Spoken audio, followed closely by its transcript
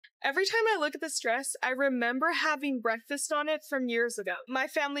Every time I look at this dress, I remember having breakfast on it from years ago. My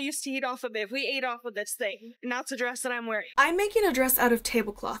family used to eat off of it. We ate off of this thing. And that's a dress that I'm wearing. I'm making a dress out of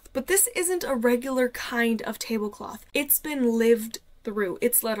tablecloth, but this isn't a regular kind of tablecloth. It's been lived through.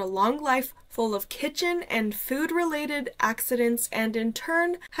 It's led a long life full of kitchen and food-related accidents, and in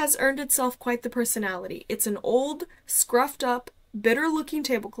turn has earned itself quite the personality. It's an old, scruffed up, bitter-looking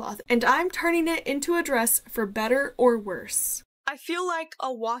tablecloth, and I'm turning it into a dress for better or worse. I feel like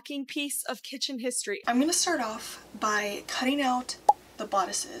a walking piece of kitchen history. I'm gonna start off by cutting out the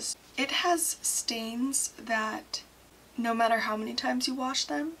bodices. It has stains that no matter how many times you wash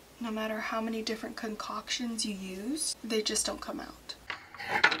them, no matter how many different concoctions you use, they just don't come out.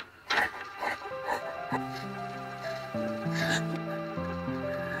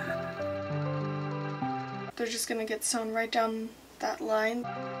 They're just gonna get sewn right down that line.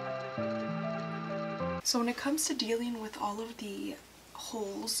 So when it comes to dealing with all of the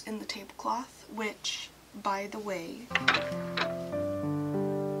holes in the tablecloth, which, by the way,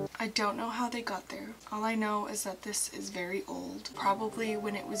 I don't know how they got there. All I know is that this is very old. Probably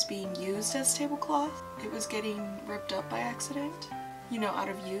when it was being used as tablecloth, it was getting ripped up by accident. You know, out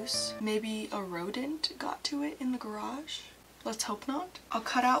of use. Maybe a rodent got to it in the garage. Let's hope not. I'll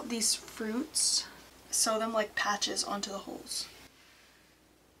cut out these fruits, sew them like patches onto the holes.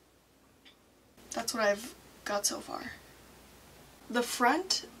 That's what I've got so far. The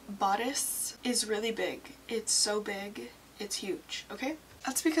front bodice is really big. It's so big, it's huge, okay?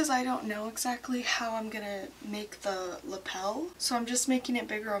 That's because I don't know exactly how I'm gonna make the lapel, so I'm just making it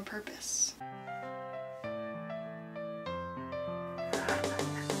bigger on purpose.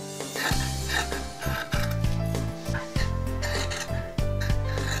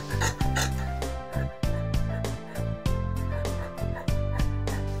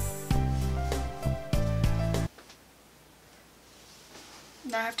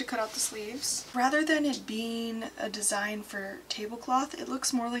 Now I have to cut out the sleeves. Rather than it being a design for tablecloth, it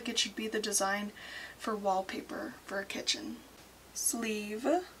looks more like it should be the design for wallpaper for a kitchen. Sleeve.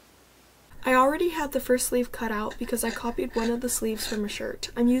 I already had the first sleeve cut out because I copied one of the sleeves from a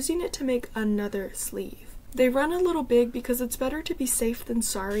shirt. I'm using it to make another sleeve. They run a little big because it's better to be safe than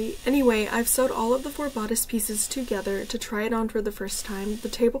sorry. Anyway, I've sewed all of the 4 bodice pieces together to try it on for the first time. The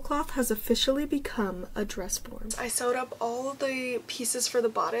tablecloth has officially become a dress form. I sewed up all of the pieces for the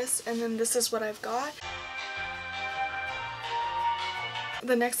bodice, and then this is what I've got.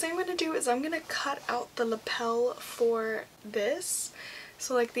 The next thing I'm going to do is I'm going to cut out the lapel for this.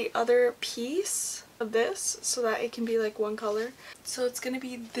 So like the other piece of this, so that it can be like one color. So it's gonna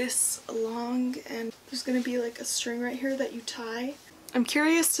be this long, and there's gonna be like a string right here that you tie. I'm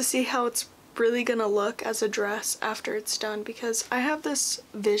curious to see how it's really gonna look as a dress after it's done, because I have this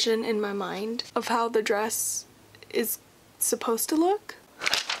vision in my mind of how the dress is supposed to look,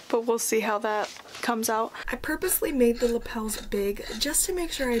 but we'll see how that comes out. I purposely made the lapels big just to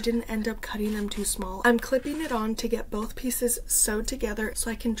make sure I didn't end up cutting them too small. I'm clipping it on to get both pieces sewed together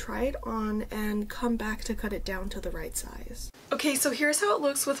so I can try it on and come back to cut it down to the right size. Okay, so here's how it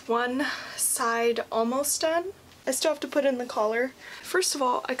looks with one side almost done. I still have to put in the collar. First of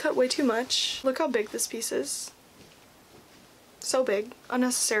all, I cut way too much. Look how big this piece is. So big,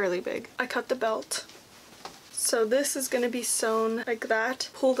 unnecessarily big. I cut the belt. So this is going to be sewn like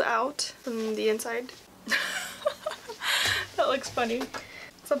that, pulled out from the inside. That looks funny.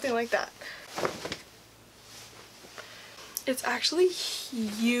 Something like that. It's actually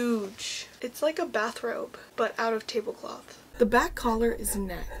huge. It's like a bathrobe, but out of tablecloth. The back collar is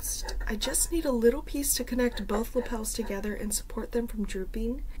next. I just need a little piece to connect both lapels together and support them from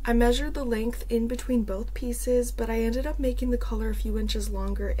drooping. I measured the length in between both pieces, but I ended up making the collar a few inches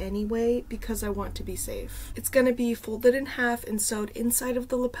longer anyway because I want to be safe. It's going to be folded in half and sewed inside of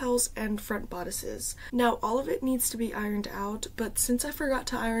the lapels and front bodices. Now all of it needs to be ironed out, but since I forgot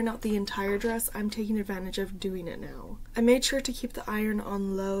to iron out the entire dress, I'm taking advantage of doing it now. I made sure to keep the iron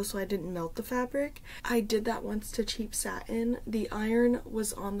on low so I didn't melt the fabric. I did that once to cheap satin. The iron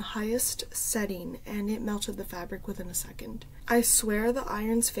was on the highest setting and it melted the fabric within a second. I swear the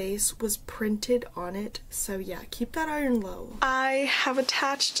iron's face was printed on it, so yeah, keep that iron low. I have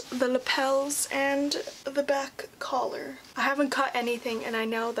attached the lapels and the back collar. I haven't cut anything and I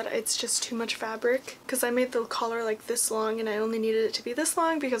know that it's just too much fabric because I made the collar like this long and I only needed it to be this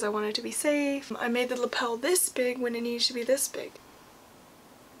long because I wanted it to be safe. I made the lapel this big when it needed to be this big.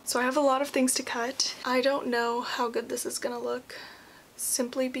 So I have a lot of things to cut. I don't know how good this is gonna look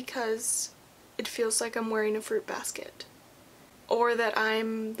simply because it feels like I'm wearing a fruit basket, or that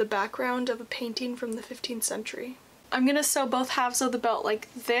I'm the background of a painting from the 15th century. I'm gonna sew both halves of the belt like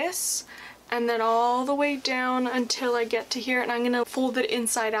this, and then all the way down until I get to here, and I'm gonna fold it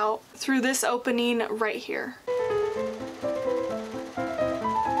inside out through this opening right here.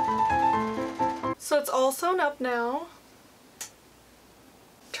 So it's all sewn up now.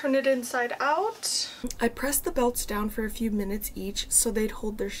 Turn it inside out. I pressed the belts down for a few minutes each so they'd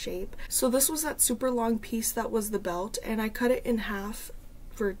hold their shape. So this was that super long piece that was the belt, and I cut it in half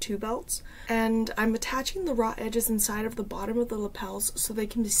for 2 belts. And I'm attaching the raw edges inside of the bottom of the lapels so they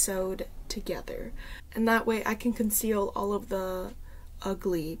can be sewed together. And that way I can conceal all of the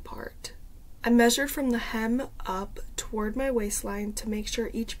ugly part. I measured from the hem up toward my waistline to make sure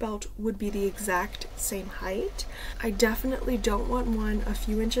each belt would be the exact same height. I definitely don't want one a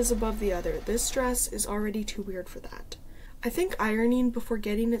few inches above the other. This dress is already too weird for that. I think ironing before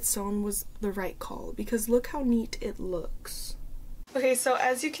getting it sewn was the right call because look how neat it looks. Okay, so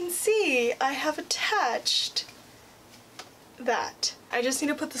as you can see, I have attached that. I just need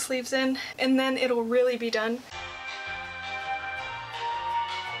to put the sleeves in and then it'll really be done.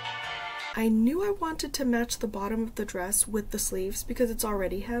 I knew I wanted to match the bottom of the dress with the sleeves because it's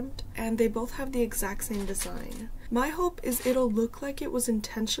already hemmed and they both have the exact same design. My hope is it'll look like it was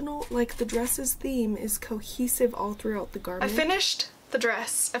intentional, like the dress's theme is cohesive all throughout the garment. I finished the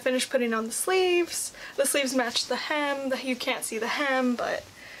dress. I finished putting on the sleeves. The sleeves match the hem. You can't see the hem, but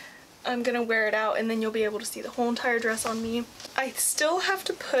I'm gonna wear it out and then you'll be able to see the whole entire dress on me. I still have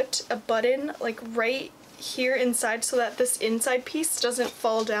to put a button like right here inside so that this inside piece doesn't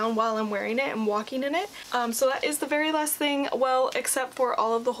fall down while I'm wearing it and walking in it. So that is the very last thing, well, except for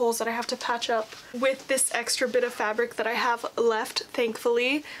all of the holes that I have to patch up with this extra bit of fabric that I have left,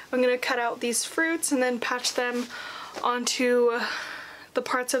 thankfully. I'm gonna cut out these fruits and then patch them onto the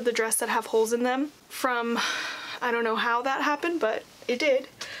parts of the dress that have holes in them from, I don't know how that happened, but it did.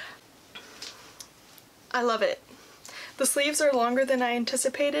 I love it. The sleeves are longer than I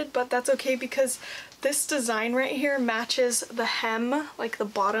anticipated, but that's okay because this design right here matches the hem, like the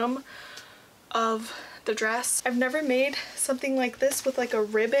bottom of the dress. I've never made something like this with like a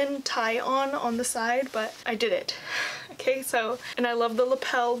ribbon tie on the side, but I did it. Okay, so, and I love the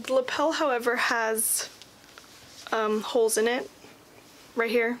lapel. The lapel, however, has holes in it.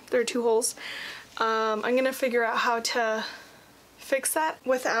 Right here, there are 2 holes. I'm gonna figure out how to fix that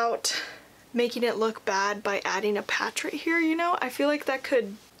without making it look bad by adding a patch right here, you know? I feel like that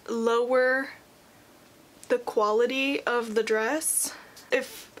could lower the quality of the dress.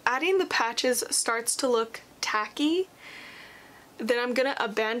 If adding the patches starts to look tacky, then I'm gonna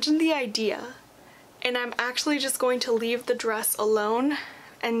abandon the idea and I'm actually just going to leave the dress alone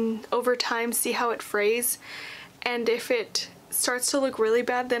and over time see how it frays. And if it starts to look really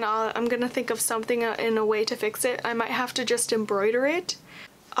bad, then I'm gonna think of something in a way to fix it. I might have to just embroider it.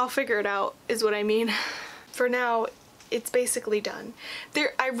 I'll figure it out, is what I mean. For now, it's basically done.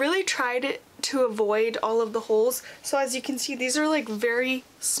 I really tried to avoid all of the holes. So as you can see, these are like very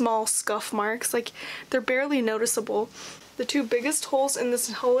small scuff marks. Like they're barely noticeable. The 2 biggest holes in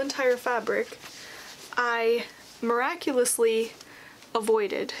this whole entire fabric, I miraculously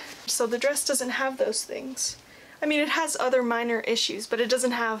avoided. So the dress doesn't have those things. I mean, it has other minor issues, but it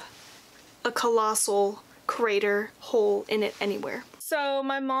doesn't have a colossal crater hole in it anywhere. So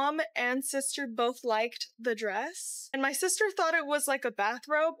my mom and sister both liked the dress, and my sister thought it was like a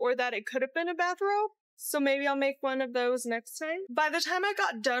bathrobe or that it could have been a bathrobe. So maybe I'll make one of those next time. By the time I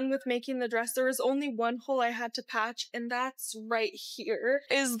got done with making the dress, there was only 1 hole I had to patch, and that's right here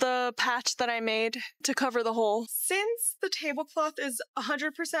is the patch that I made to cover the hole. Since the tablecloth is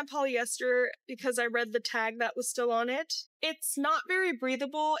 100% polyester because I read the tag that was still on it, it's not very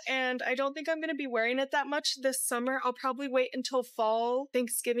breathable, and I don't think I'm going to be wearing it that much this summer. I'll probably wait until fall,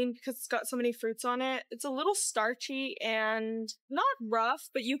 Thanksgiving, because it's got so many fruits on it. It's a little starchy and not rough,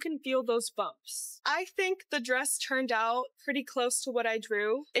 but you can feel those bumps. I think the dress turned out pretty close to what I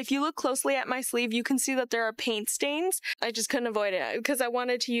drew. If you look closely at my sleeve, you can see that there are paint stains. I just couldn't avoid it because I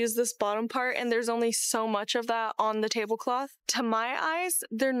wanted to use this bottom part, and there's only so much of that on the tablecloth. To my eyes,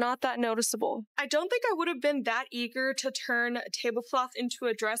 they're not that noticeable. I don't think I would have been that eager to turn a tablecloth into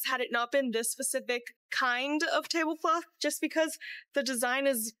a dress had it not been this specific kind of tablecloth, just because the design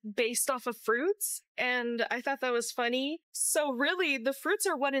is based off of fruits, and I thought that was funny. So really, the fruits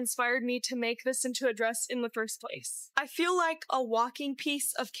are what inspired me to make this into a dress in the first place. I feel like a walking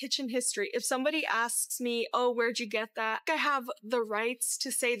piece of kitchen history. If somebody asks me, oh, where'd you get that? I have the rights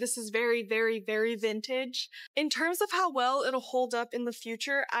to say this is very, very, very vintage. In terms of how well it'll hold up in the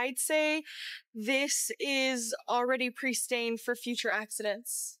future, I'd say this is already pre-stained for future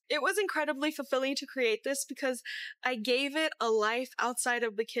accidents. It was incredibly fulfilling to create this because I gave it a life outside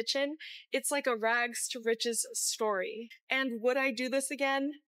of the kitchen. It's like a rags to riches story. And would I do this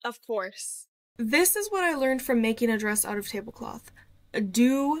again? Of course. This is what I learned from making a dress out of tablecloth.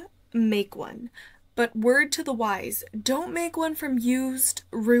 Do make one. But word to the wise, don't make one from used,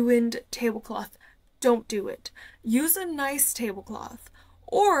 ruined tablecloth. Don't do it. Use a nice tablecloth.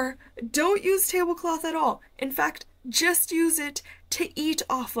 Or don't use tablecloth at all. In fact, just use it to eat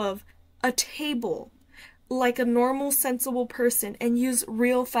off of a table, like a normal, sensible person, and use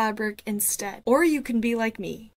real fabric instead. Or you can be like me